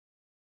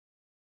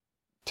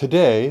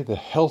Today, the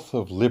health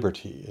of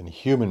liberty and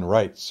human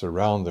rights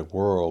around the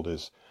world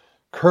is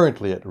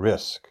currently at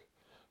risk.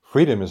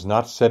 Freedom is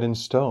not set in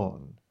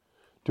stone.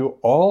 Do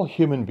all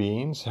human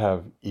beings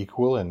have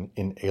equal and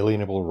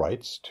inalienable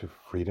rights to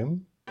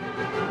freedom?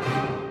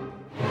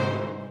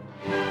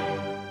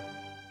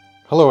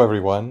 Hello,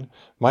 everyone.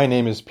 My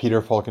name is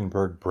Peter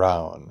Falkenberg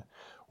Brown.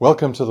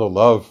 Welcome to the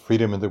Love,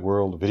 Freedom in the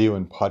World video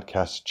and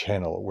podcast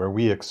channel, where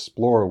we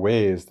explore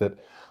ways that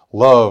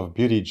love,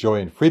 beauty,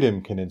 joy, and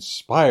freedom can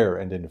inspire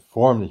and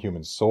inform the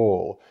human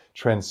soul,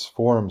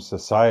 transform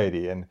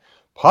society, and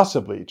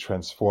possibly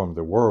transform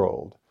the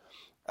world.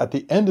 At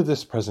the end of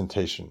this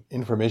presentation,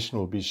 information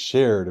will be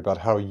shared about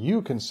how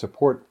you can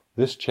support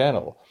this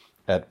channel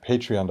at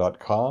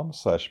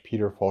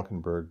patreon.com/Peter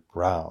Falkenberg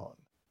Brown.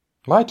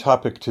 My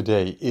topic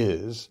today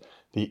is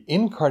the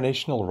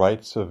incarnational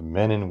rights of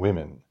men and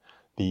women,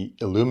 the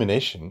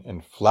illumination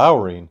and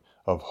flowering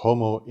of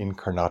Homo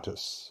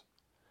Incarnatus.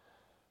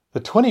 The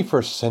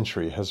 21st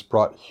century has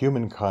brought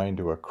humankind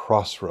to a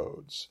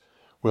crossroads.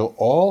 Will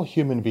all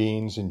human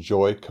beings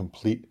enjoy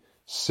complete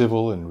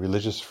civil and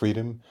religious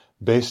freedom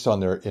based on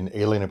their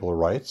inalienable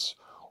rights,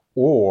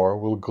 or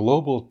will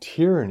global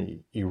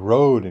tyranny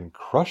erode and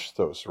crush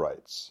those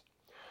rights?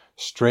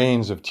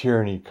 Strains of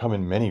tyranny come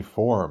in many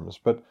forms,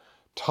 but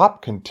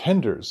top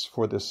contenders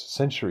for this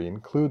century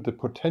include the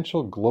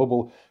potential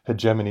global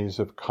hegemonies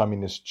of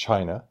Communist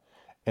China,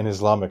 an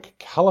Islamic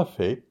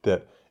caliphate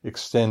that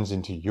extends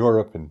into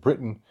Europe and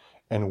Britain,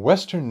 and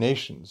Western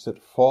nations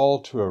that fall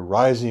to a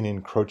rising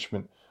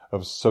encroachment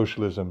of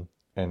socialism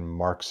and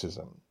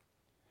Marxism.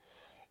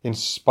 In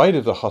spite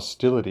of the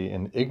hostility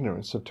and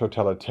ignorance of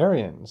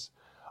totalitarians,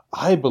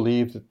 I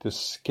believe that the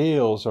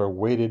scales are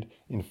weighted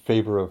in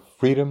favor of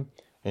freedom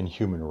and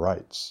human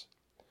rights.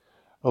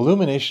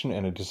 Illumination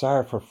and a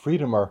desire for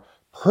freedom are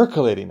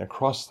percolating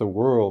across the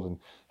world and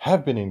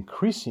have been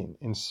increasing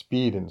in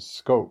speed and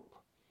scope.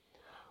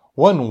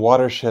 One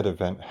watershed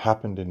event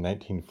happened in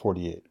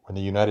 1948 when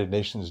the United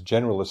Nations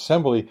General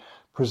Assembly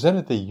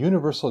presented the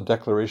Universal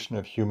Declaration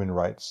of Human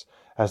Rights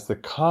as the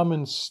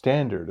common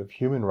standard of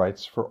human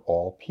rights for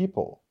all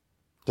people.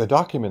 The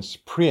document's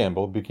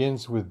preamble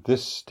begins with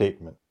this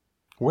statement: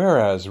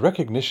 whereas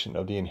recognition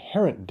of the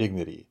inherent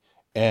dignity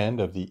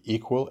and of the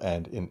equal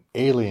and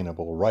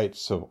inalienable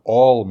rights of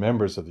all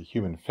members of the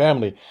human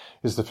family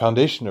is the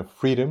foundation of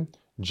freedom,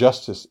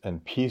 justice,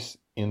 and peace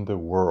in the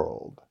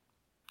world.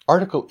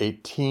 Article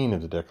 18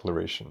 of the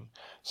Declaration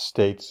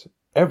states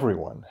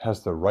everyone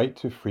has the right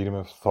to freedom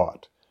of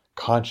thought,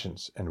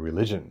 conscience, and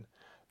religion.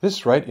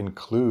 This right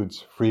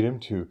includes freedom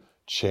to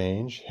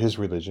change his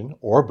religion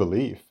or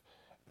belief,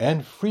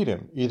 and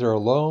freedom, either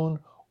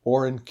alone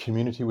or in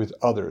community with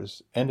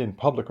others, and in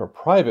public or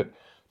private,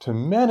 to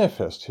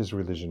manifest his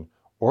religion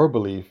or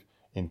belief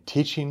in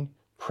teaching,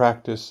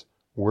 practice,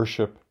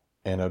 worship,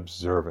 and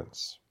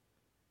observance.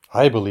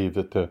 I believe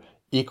that the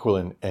equal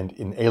and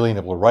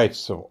inalienable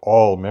rights of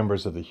all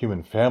members of the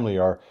human family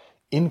are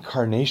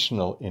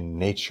incarnational in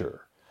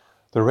nature.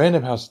 The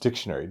Random House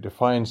Dictionary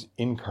defines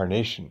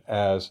incarnation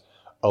as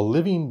a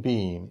living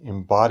being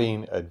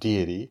embodying a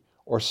deity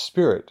or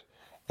spirit,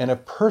 and a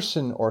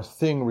person or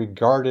thing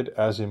regarded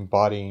as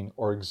embodying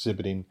or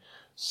exhibiting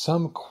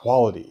some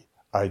quality,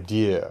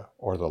 idea,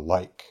 or the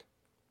like.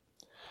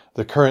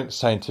 The current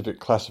scientific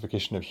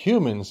classification of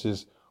humans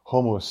is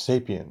Homo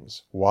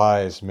sapiens,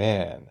 wise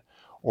man,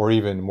 or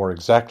even more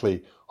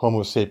exactly,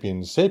 Homo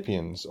sapiens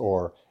sapiens,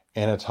 or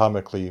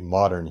anatomically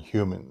modern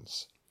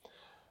humans.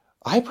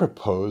 I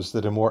propose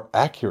that a more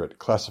accurate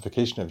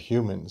classification of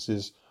humans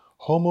is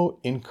Homo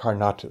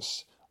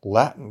incarnatus,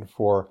 Latin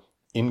for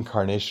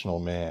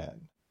incarnational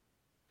man.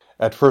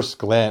 At first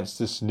glance,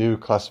 this new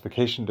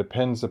classification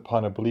depends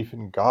upon a belief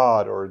in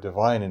God or a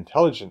divine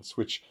intelligence,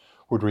 which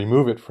would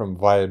remove it from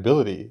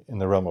viability in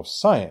the realm of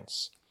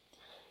science.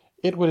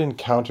 It would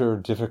encounter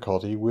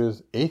difficulty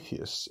with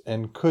atheists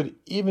and could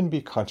even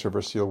be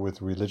controversial with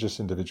religious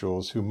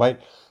individuals who might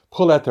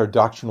pull out their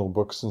doctrinal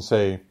books and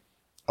say,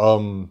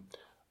 I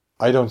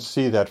don't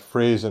see that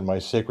phrase in my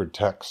sacred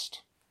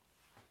text.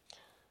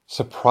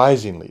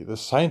 Surprisingly, the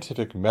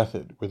scientific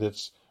method, with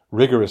its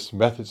rigorous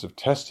methods of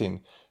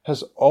testing,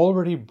 has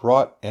already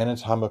brought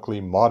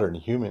anatomically modern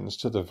humans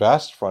to the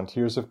vast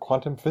frontiers of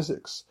quantum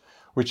physics,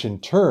 which in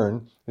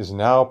turn is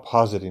now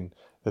positing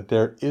that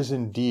there is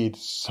indeed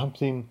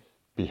something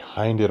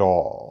behind it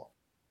all.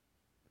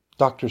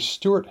 Dr.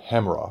 Stuart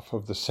Hameroff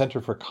of the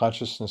Center for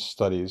Consciousness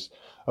Studies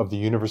of the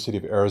University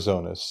of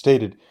Arizona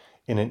stated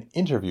in an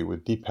interview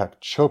with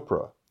Deepak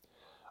Chopra,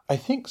 I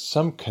think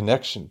some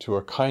connection to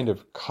a kind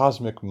of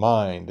cosmic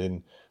mind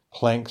in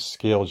Planck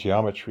scale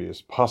geometry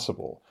is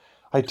possible.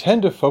 I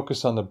tend to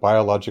focus on the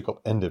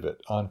biological end of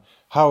it, on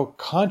how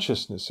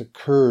consciousness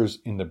occurs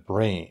in the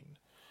brain.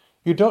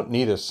 You don't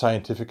need a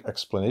scientific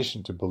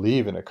explanation to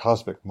believe in a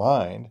cosmic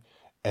mind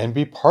and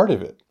be part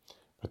of it.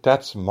 But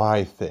that's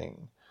my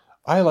thing.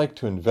 I like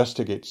to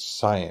investigate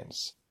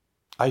science.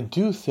 I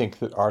do think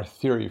that our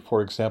theory,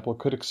 for example,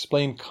 could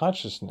explain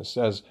consciousness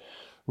as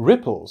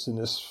ripples in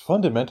this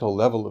fundamental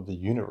level of the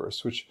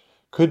universe, which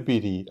could be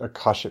the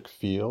Akashic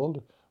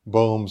field,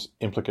 Bohm's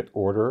implicate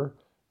order,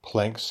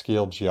 Planck's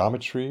scale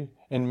geometry,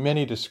 and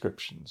many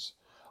descriptions.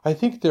 I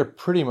think they're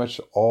pretty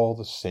much all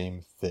the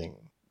same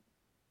thing.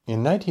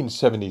 In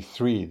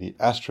 1973, the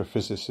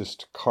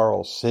astrophysicist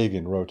Carl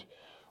Sagan wrote,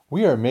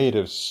 "We are made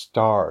of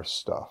star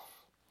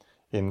stuff."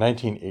 In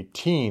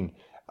 1918,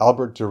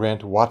 Albert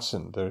Durant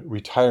Watson, the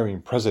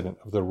retiring president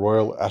of the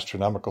Royal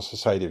Astronomical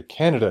Society of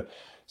Canada,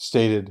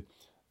 stated,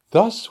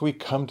 "Thus we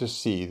come to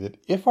see that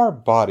if our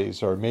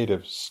bodies are made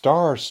of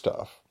star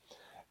stuff,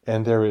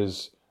 and there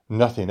is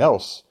nothing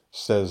else,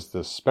 says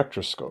the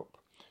spectroscope,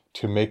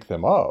 to make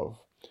them of,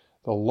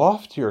 the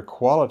loftier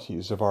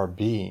qualities of our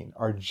being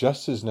are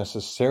just as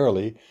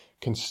necessarily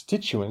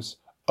constituents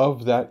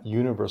of that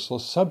universal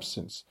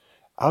substance,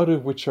 out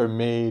of which are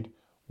made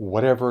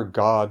whatever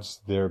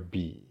gods there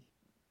be."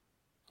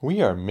 We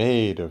are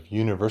made of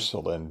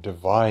universal and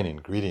divine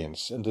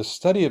ingredients, and the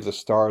study of the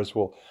stars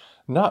will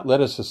not let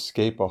us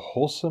escape a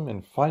wholesome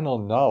and final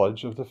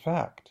knowledge of the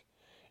fact.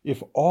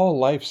 If all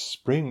life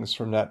springs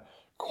from that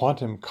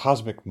quantum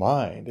cosmic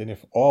mind, and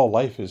if all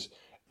life is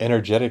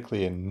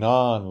energetically and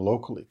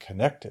non-locally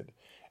connected,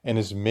 and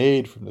is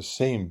made from the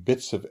same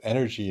bits of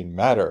energy and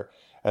matter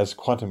as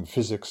quantum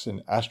physics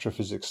and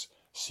astrophysics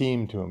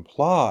seem to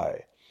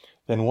imply,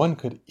 then one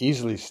could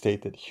easily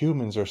state that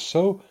humans are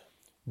so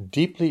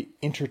deeply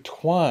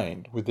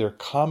intertwined with their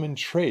common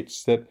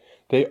traits that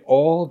they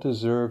all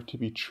deserve to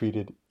be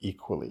treated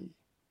equally.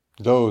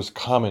 Those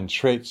common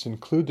traits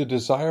include the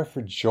desire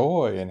for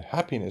joy and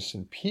happiness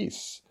and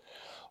peace.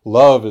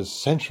 Love is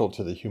central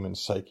to the human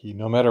psyche,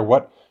 no matter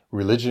what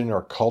religion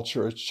or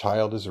culture a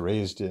child is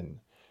raised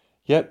in.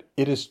 Yet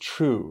it is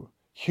true,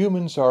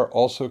 humans are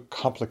also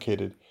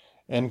complicated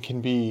and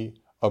can be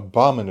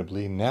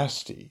abominably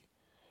nasty.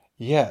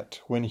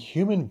 Yet, when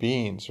human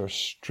beings are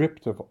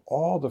stripped of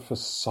all the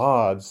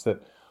facades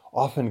that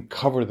often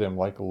cover them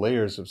like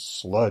layers of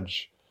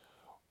sludge,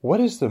 what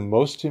is the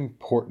most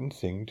important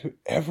thing to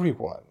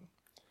everyone?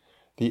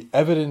 The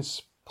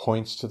evidence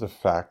points to the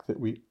fact that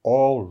we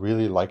all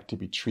really like to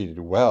be treated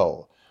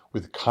well,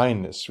 with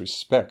kindness,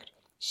 respect,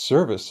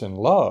 service, and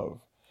love.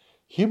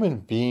 Human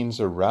beings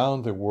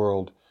around the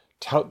world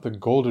tout the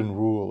Golden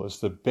Rule as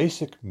the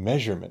basic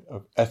measurement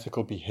of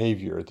ethical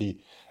behavior, the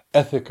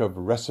ethic of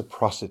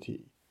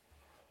reciprocity.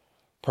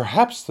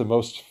 Perhaps the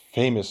most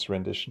famous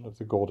rendition of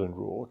the Golden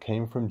Rule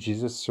came from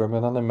Jesus'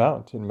 Sermon on the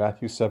Mount in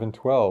Matthew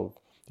 7:12,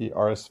 the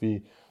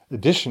RSV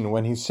edition,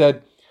 when he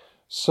said,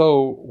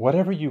 "So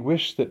whatever you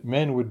wish that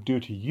men would do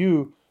to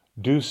you,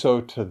 do so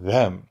to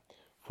them,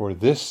 for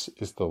this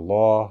is the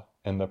law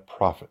and the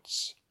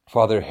prophets."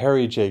 Father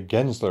Harry J.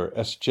 Gensler,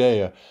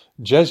 S.J., a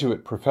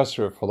Jesuit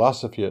professor of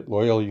philosophy at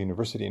Loyola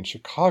University in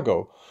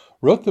Chicago,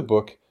 wrote the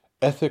book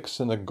Ethics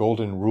and the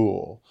Golden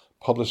Rule,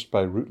 published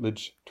by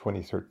Routledge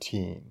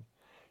 2013.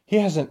 He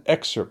has an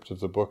excerpt of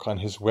the book on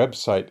his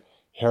website,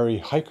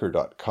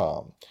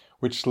 harryhiker.com,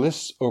 which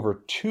lists over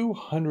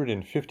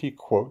 250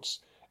 quotes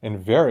and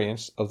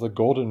variants of the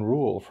Golden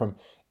Rule from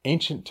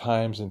ancient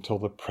times until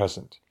the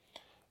present.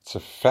 It's a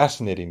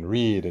fascinating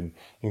read and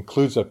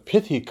includes a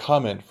pithy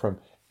comment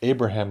from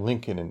Abraham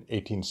Lincoln in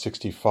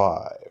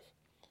 1865.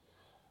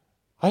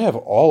 "I have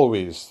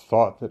always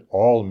thought that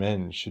all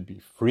men should be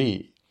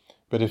free,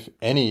 but if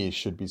any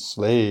should be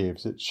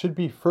slaves, it should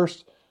be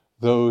first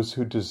those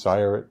who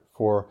desire it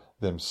for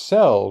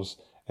themselves,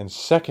 and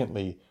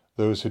secondly,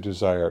 those who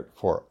desire it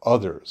for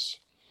others.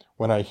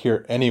 When I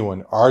hear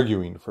anyone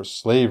arguing for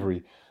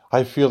slavery,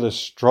 I feel a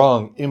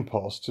strong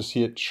impulse to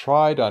see it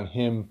tried on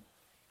him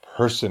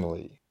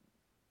personally."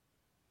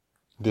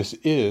 This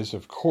is,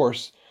 of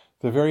course,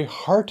 the very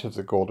heart of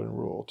the Golden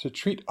Rule, to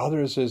treat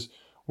others as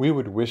we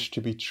would wish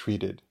to be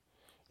treated.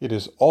 It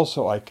is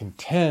also, I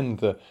contend,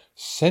 the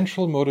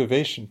central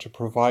motivation to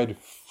provide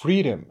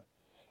freedom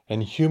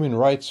and human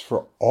rights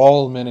for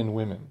all men and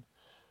women.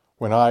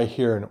 When I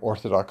hear an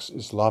Orthodox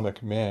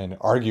Islamic man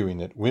arguing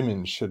that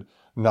women should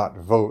not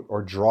vote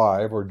or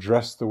drive or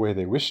dress the way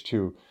they wish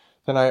to,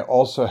 then I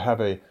also have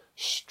a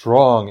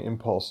strong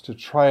impulse to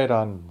try it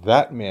on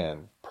that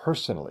man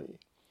personally.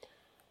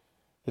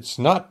 It's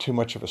not too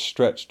much of a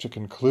stretch to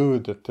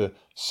conclude that the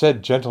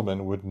said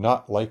gentleman would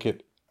not like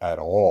it at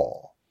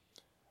all.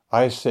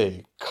 I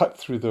say, cut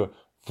through the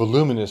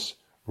voluminous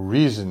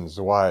reasons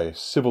why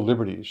civil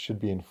liberties should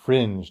be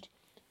infringed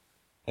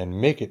and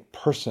make it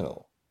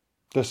personal.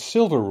 The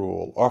Silver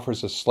Rule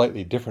offers a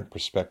slightly different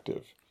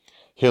perspective.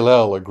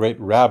 Hillel, a great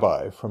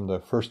rabbi from the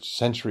 1st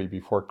century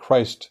before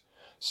Christ,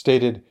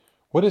 stated,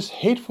 "What is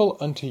hateful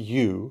unto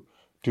you,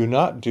 do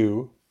not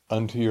do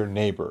unto your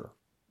neighbor."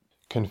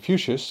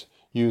 Confucius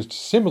used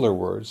similar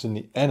words in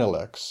the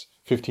Analects,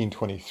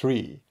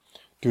 1523.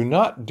 "Do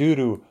not do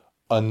to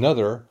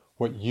another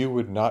what you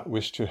would not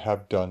wish to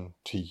have done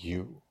to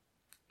you."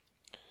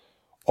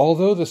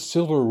 Although the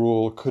Silver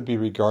Rule could be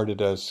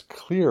regarded as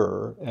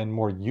clearer and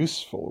more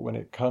useful when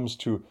it comes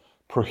to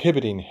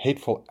prohibiting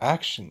hateful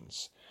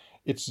actions,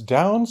 its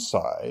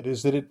downside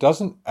is that it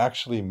doesn't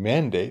actually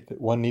mandate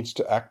that one needs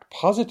to act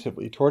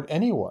positively toward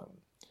anyone.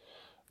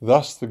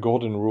 Thus, the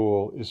Golden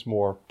Rule is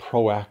more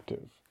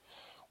proactive.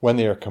 When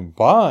they are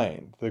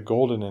combined, the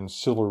golden and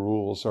silver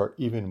rules are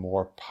even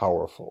more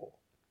powerful.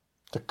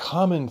 The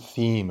common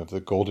theme of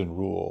the golden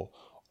rule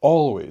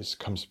always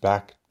comes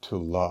back to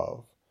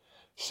love.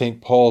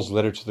 St. Paul's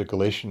letter to the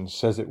Galatians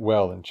says it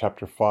well in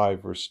chapter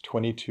 5, verse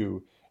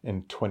 22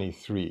 and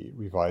 23,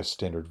 Revised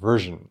Standard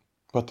Version.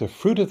 But the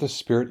fruit of the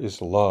Spirit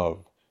is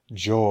love,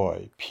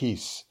 joy,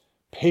 peace,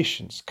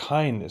 patience,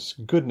 kindness,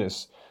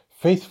 goodness,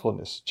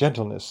 faithfulness,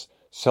 gentleness,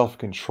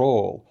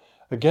 self-control.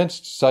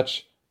 Against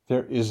such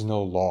there is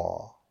no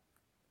law.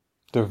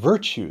 The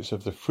virtues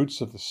of the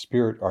fruits of the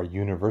Spirit are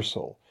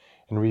universal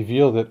and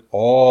reveal that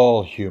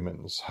all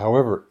humans,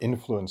 however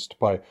influenced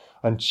by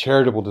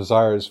uncharitable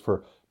desires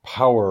for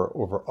power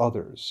over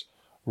others,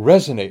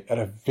 resonate at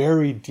a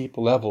very deep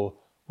level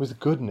with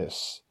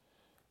goodness.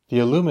 The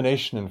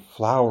illumination and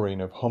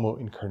flowering of Homo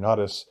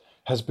Incarnatus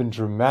has been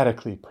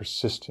dramatically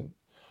persistent.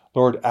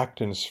 Lord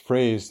Acton's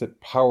phrase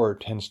that power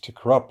tends to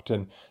corrupt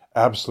and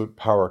absolute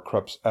power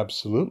corrupts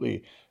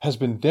absolutely has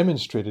been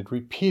demonstrated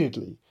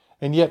repeatedly,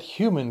 and yet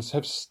humans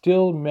have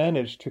still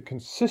managed to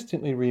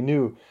consistently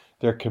renew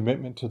their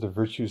commitment to the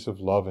virtues of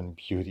love and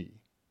beauty.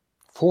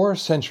 4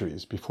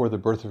 centuries before the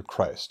birth of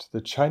Christ,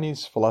 the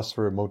Chinese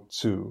philosopher Mo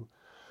Tzu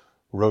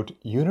wrote,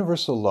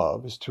 "Universal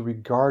love is to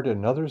regard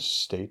another's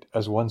state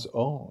as one's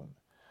own.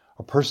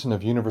 A person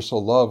of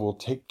universal love will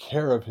take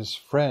care of his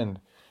friend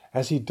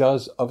as he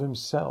does of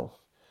himself,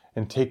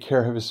 and take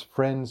care of his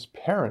friend's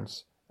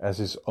parents as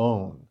his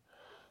own.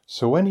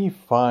 So when he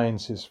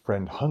finds his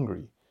friend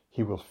hungry,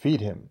 he will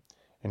feed him,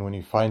 and when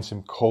he finds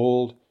him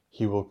cold,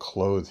 he will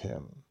clothe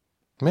him."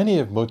 Many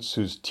of Mo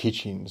Tzu's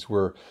teachings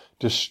were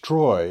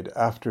destroyed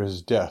after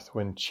his death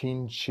when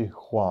Qin Shi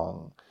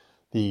Huang,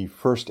 the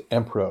first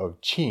emperor of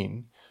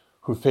Qin,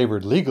 who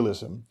favored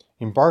legalism,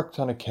 embarked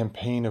on a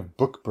campaign of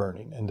book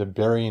burning and the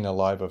burying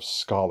alive of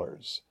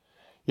scholars.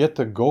 Yet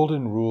the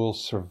golden rule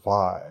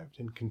survived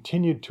and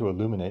continued to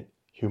illuminate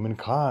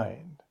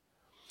humankind.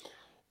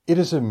 It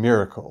is a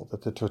miracle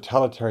that the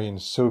totalitarian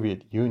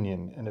Soviet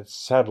Union and its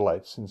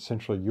satellites in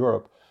Central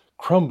Europe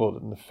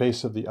crumbled in the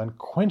face of the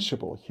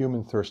unquenchable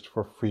human thirst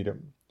for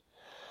freedom.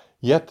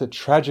 Yet the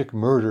tragic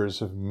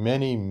murders of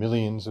many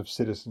millions of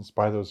citizens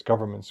by those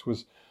governments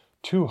was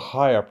too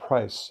high a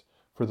price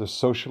for the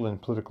social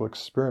and political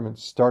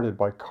experiments started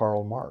by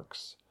Karl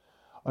Marx.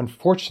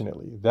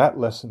 Unfortunately, that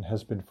lesson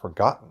has been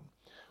forgotten,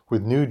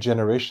 with new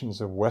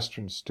generations of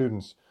Western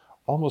students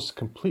almost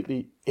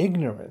completely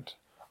ignorant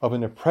of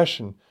an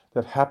oppression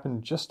that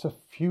happened just a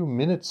few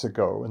minutes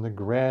ago in the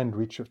grand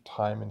reach of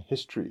time and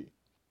history.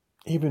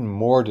 Even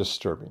more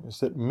disturbing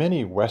is that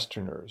many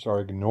Westerners are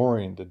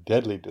ignoring the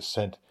deadly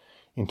descent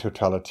in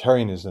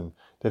totalitarianism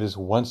that is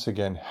once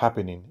again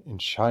happening in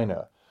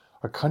China,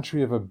 a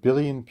country of 1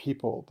 billion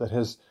people that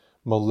has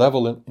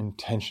malevolent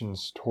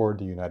intentions toward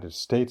the United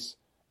States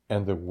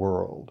and the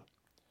world.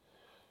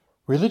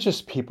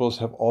 Religious peoples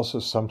have also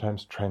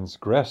sometimes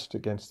transgressed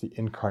against the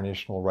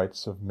incarnational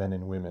rights of men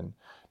and women,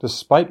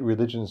 despite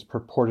religion's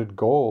purported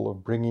goal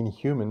of bringing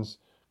humans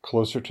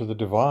closer to the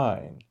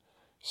divine.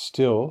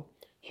 Still,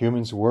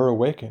 humans were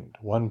awakened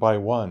one by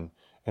one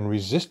and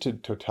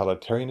resisted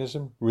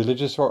totalitarianism,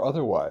 religious or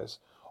otherwise,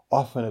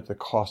 often at the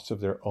cost of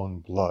their own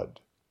blood.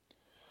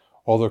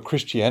 Although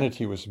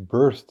Christianity was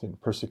birthed in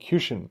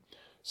persecution,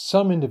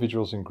 some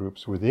individuals and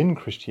groups within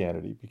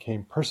Christianity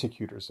became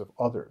persecutors of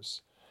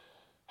others.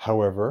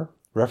 However,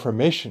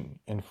 Reformation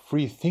and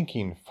free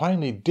thinking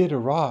finally did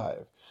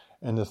arrive,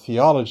 and the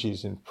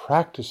theologies and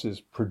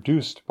practices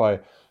produced by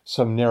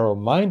some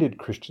narrow-minded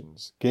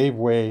Christians gave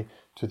way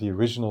to the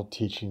original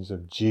teachings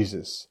of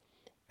Jesus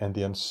and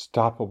the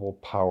unstoppable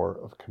power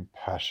of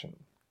compassion.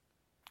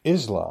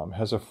 Islam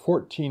has a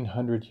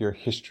 1400-year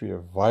history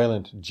of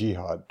violent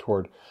jihad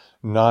toward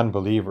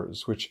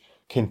non-believers, which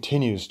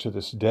continues to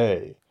this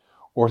day.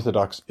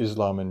 Orthodox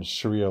Islam and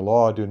Sharia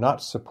law do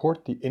not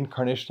support the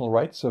incarnational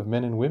rights of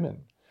men and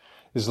women.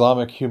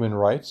 Islamic human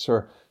rights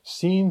are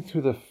seen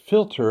through the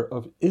filter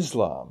of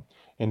Islam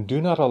and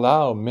do not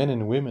allow men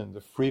and women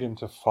the freedom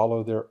to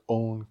follow their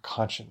own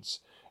conscience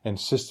and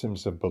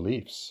systems of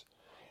beliefs.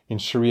 In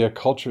Sharia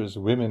cultures,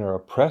 women are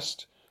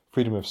oppressed,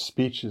 freedom of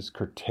speech is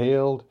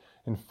curtailed,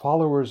 and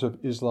followers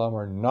of Islam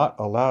are not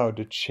allowed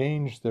to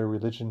change their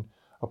religion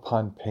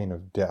upon pain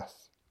of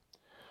death.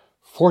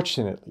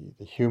 Fortunately,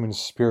 the human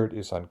spirit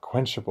is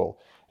unquenchable,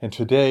 and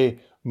today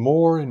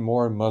more and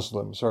more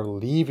Muslims are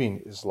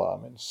leaving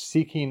Islam and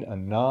seeking a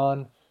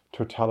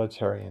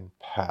non-totalitarian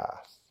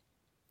path.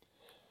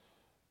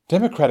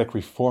 Democratic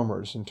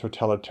reformers in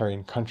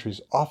totalitarian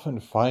countries often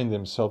find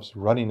themselves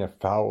running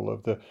afoul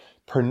of the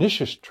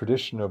pernicious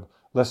tradition of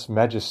lèse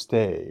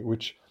majesté,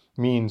 which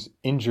means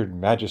injured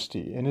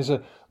majesty, and is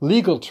a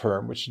legal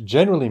term which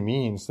generally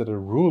means that a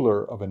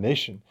ruler of a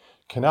nation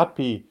cannot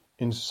be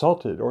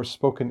insulted or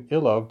spoken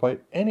ill of by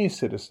any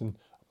citizen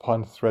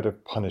upon threat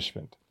of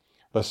punishment.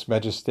 Lèse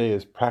majesté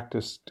is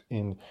practiced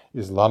in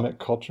Islamic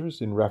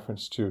cultures in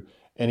reference to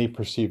any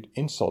perceived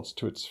insults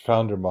to its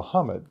founder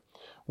Muhammad,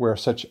 where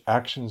such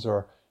actions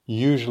are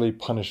usually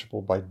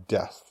punishable by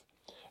death,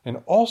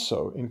 and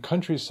also in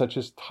countries such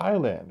as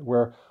Thailand,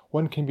 where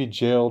one can be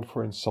jailed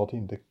for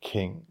insulting the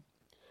king.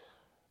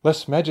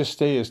 Lèse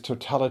Majesté is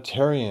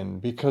totalitarian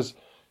because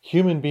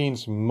human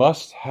beings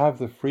must have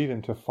the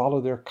freedom to follow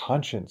their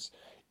conscience,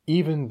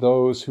 even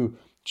those who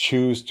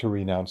choose to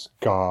renounce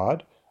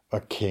God,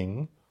 a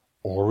king,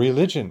 or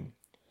religion.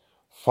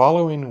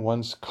 Following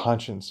one's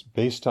conscience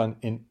based on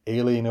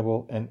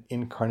inalienable and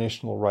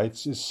incarnational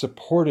rights is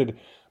supported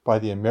by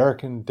the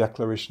American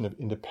Declaration of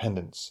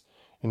Independence.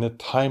 In the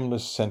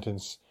timeless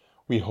sentence,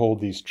 we hold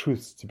these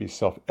truths to be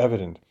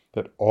self-evident,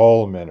 that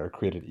all men are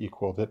created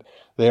equal, that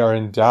they are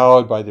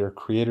endowed by their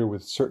Creator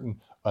with certain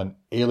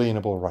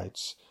unalienable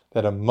rights,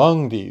 that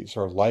among these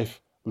are life,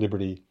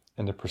 liberty,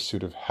 and the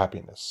pursuit of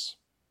happiness.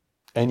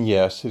 And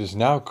yes, it is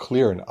now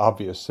clear and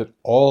obvious that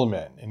all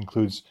men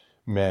includes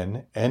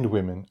men and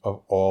women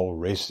of all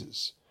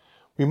races.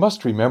 We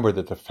must remember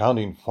that the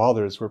Founding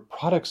Fathers were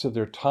products of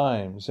their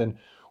times and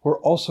were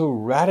also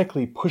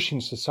radically pushing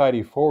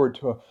society forward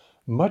to a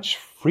much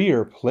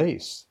freer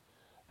place.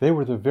 They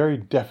were the very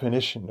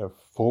definition of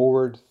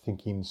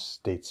forward-thinking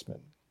statesmen.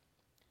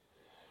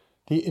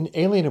 The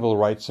inalienable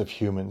rights of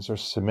humans are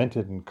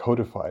cemented and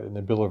codified in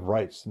the Bill of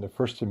Rights and the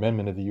First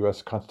Amendment of the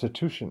U.S.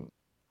 Constitution.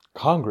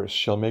 Congress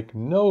shall make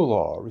no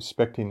law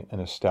respecting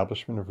an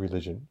establishment of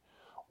religion,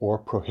 or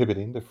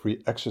prohibiting the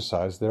free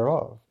exercise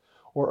thereof,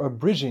 or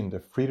abridging the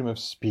freedom of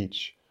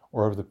speech,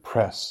 or of the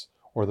press,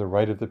 or the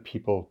right of the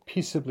people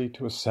peaceably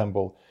to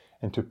assemble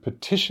and to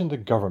petition the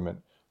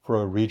government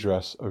for a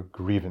redress of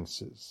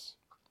grievances.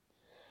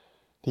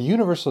 The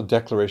Universal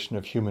Declaration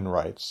of Human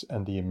Rights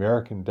and the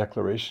American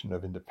Declaration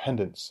of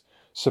Independence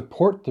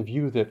support the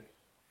view that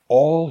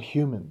all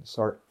humans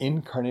are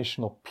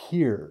incarnational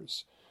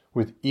peers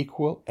with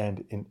equal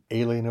and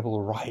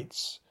inalienable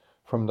rights,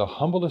 from the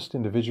humblest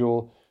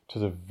individual to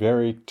the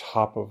very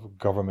top of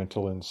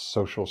governmental and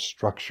social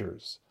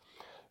structures.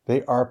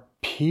 They are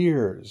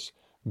peers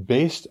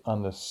based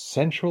on the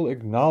central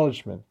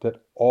acknowledgement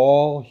that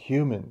all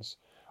humans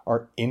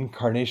are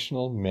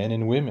incarnational men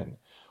and women,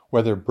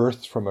 whether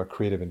birthed from a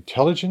creative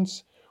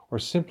intelligence or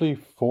simply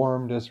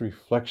formed as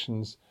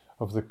reflections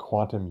of the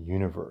quantum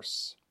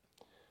universe.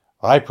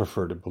 I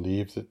prefer to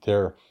believe that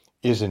there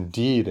is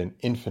indeed an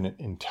infinite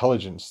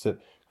intelligence that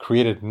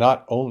created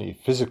not only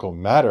physical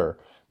matter,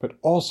 but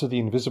also the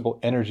invisible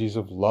energies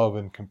of love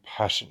and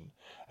compassion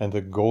and the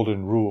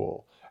golden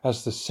rule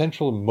as the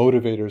central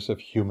motivators of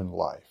human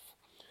life.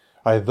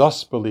 I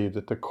thus believe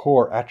that the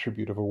core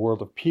attribute of a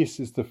world of peace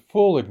is the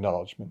full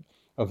acknowledgement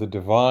of the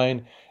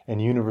divine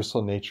and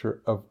universal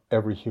nature of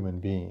every human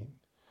being.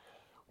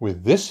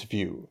 With this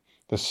view,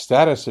 the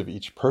status of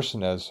each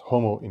person as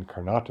Homo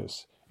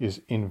incarnatus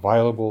is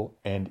inviolable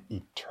and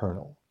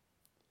eternal.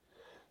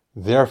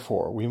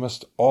 Therefore, we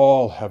must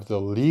all have the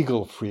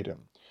legal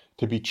freedom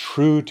to be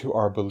true to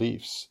our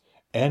beliefs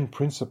and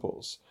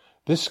principles.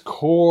 This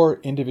core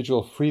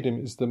individual freedom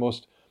is the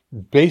most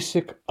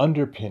basic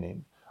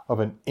underpinning of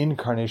an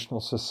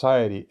incarnational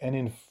society and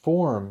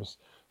informs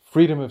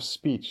freedom of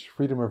speech,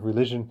 freedom of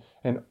religion,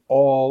 and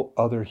all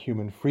other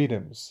human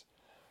freedoms.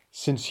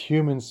 Since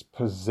humans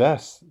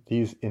possess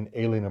these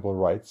inalienable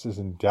rights as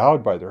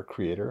endowed by their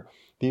Creator,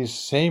 these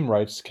same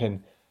rights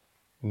can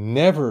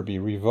never be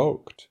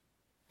revoked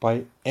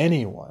by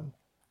anyone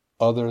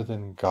other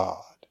than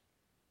God.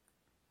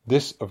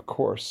 This, of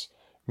course,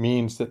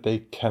 means that they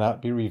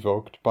cannot be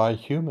revoked by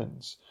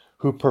humans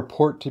who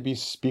purport to be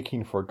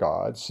speaking for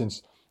God,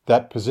 since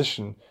that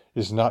position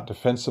is not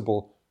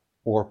defensible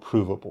or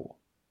provable.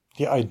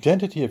 The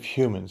identity of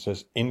humans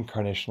as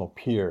incarnational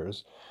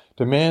peers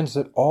demands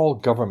that all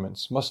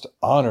governments must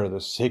honor the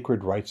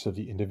sacred rights of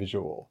the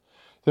individual.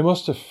 The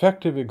most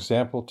effective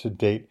example to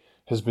date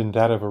has been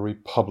that of a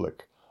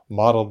republic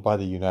modeled by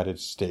the United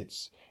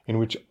States, in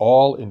which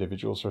all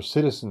individuals are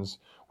citizens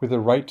with the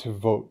right to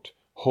vote,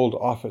 hold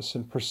office,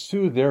 and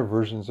pursue their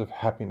versions of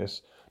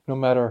happiness, no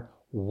matter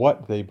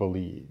what they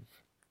believe.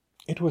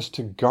 It was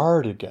to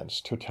guard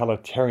against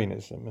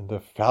totalitarianism and the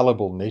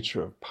fallible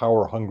nature of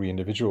power-hungry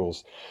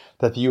individuals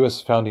that the U.S.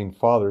 Founding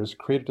Fathers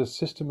created a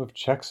system of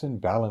checks and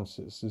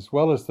balances, as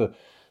well as the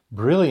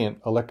brilliant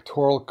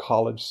electoral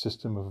college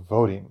system of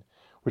voting,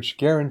 which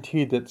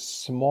guaranteed that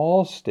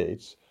small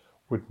states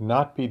would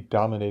not be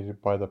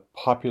dominated by the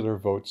popular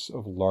votes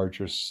of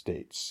larger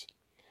states.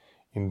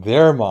 In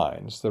their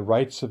minds, the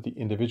rights of the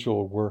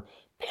individual were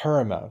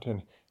paramount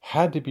and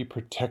had to be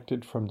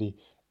protected from the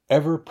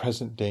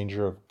ever-present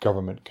danger of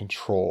government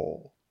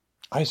control.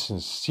 I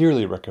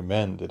sincerely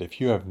recommend that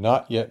if you have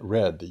not yet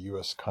read the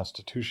U.S.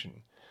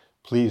 Constitution,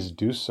 please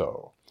do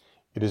so.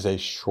 It is a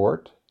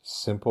short,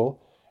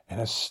 simple, and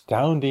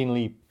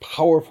astoundingly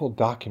powerful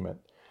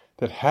document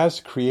that has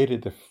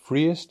created the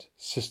freest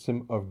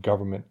system of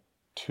government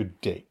to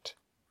date.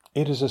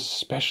 It is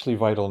especially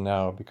vital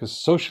now because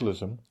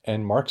socialism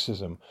and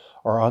Marxism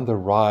are on the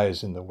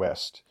rise in the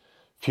West,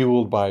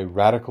 fueled by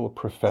radical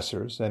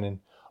professors and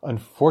in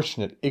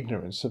unfortunate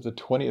ignorance of the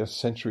 20th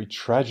century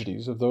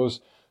tragedies of those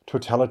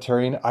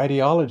totalitarian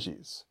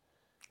ideologies.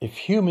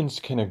 If humans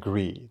can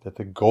agree that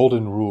the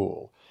golden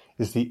rule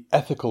is the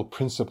ethical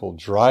principle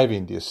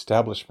driving the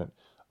establishment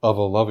of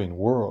a loving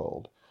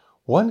world,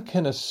 one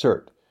can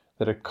assert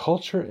that a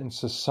culture and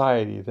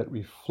society that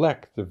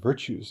reflect the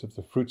virtues of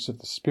the fruits of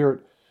the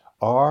Spirit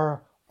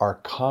are our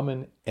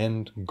common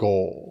end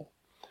goal.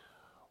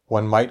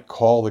 One might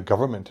call the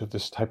government of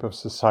this type of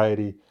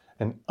society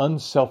an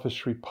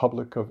unselfish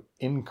republic of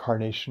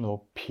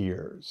incarnational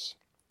peers.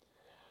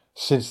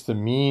 Since the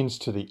means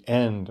to the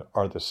end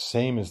are the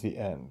same as the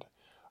end,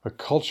 a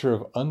culture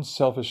of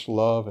unselfish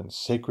love and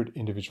sacred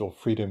individual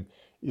freedom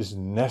is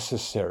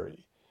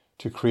necessary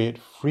to create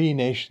free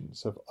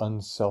nations of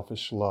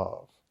unselfish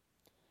love.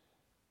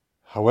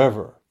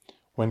 However,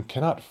 one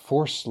cannot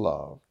force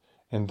love,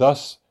 and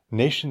thus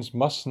nations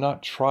must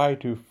not try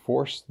to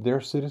force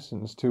their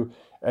citizens to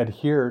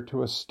adhere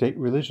to a state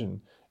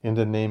religion in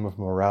the name of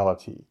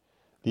morality.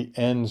 The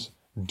ends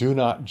do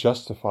not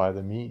justify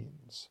the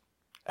means.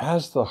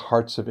 As the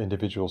hearts of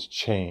individuals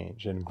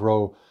change and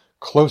grow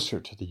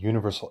closer to the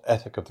universal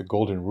ethic of the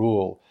Golden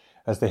Rule,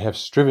 as they have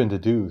striven to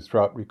do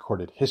throughout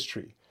recorded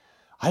history,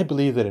 I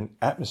believe that an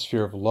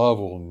atmosphere of love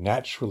will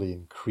naturally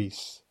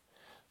increase.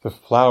 The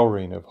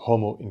flowering of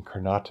Homo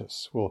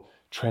Incarnatus will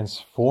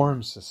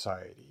transform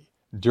society.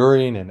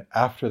 During and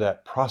after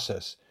that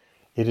process,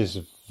 it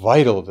is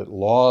vital that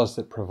laws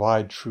that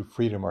provide true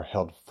freedom are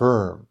held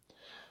firm,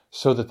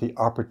 so that the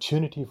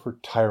opportunity for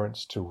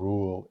tyrants to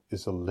rule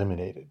is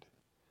eliminated.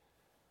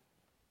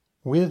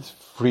 With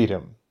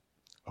freedom,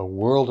 a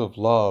world of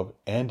love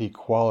and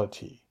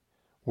equality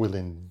will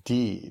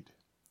indeed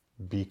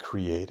be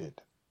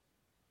created.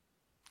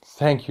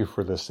 Thank you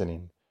for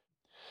listening.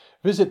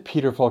 Visit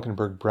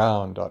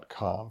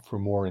peterfalkenbergbrown.com for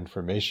more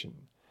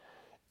information.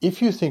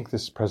 If you think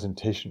this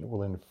presentation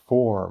will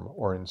inform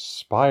or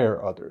inspire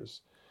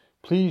others,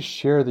 please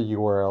share the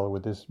URL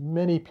with as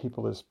many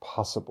people as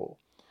possible.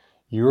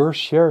 Your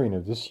sharing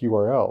of this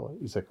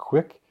URL is a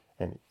quick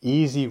and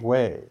easy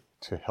way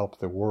to help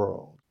the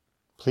world.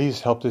 Please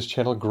help this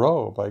channel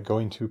grow by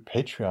going to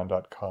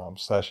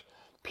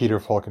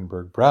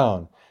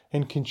patreon.com/peterfalkenbergbrown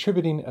and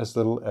contributing as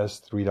little as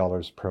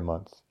 $3 per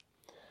month.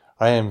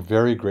 I am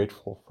very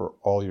grateful for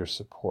all your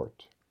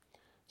support.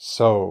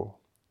 So,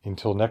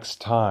 until next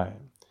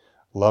time,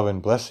 love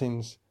and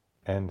blessings,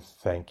 and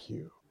thank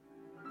you.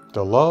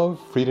 The Love,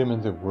 Freedom,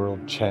 and the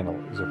World channel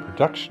is a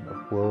production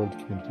of World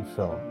Community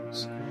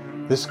Films.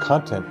 This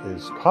content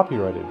is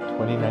copyrighted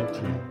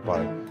 2019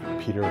 by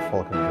Peter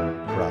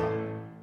Falkenberg Brown.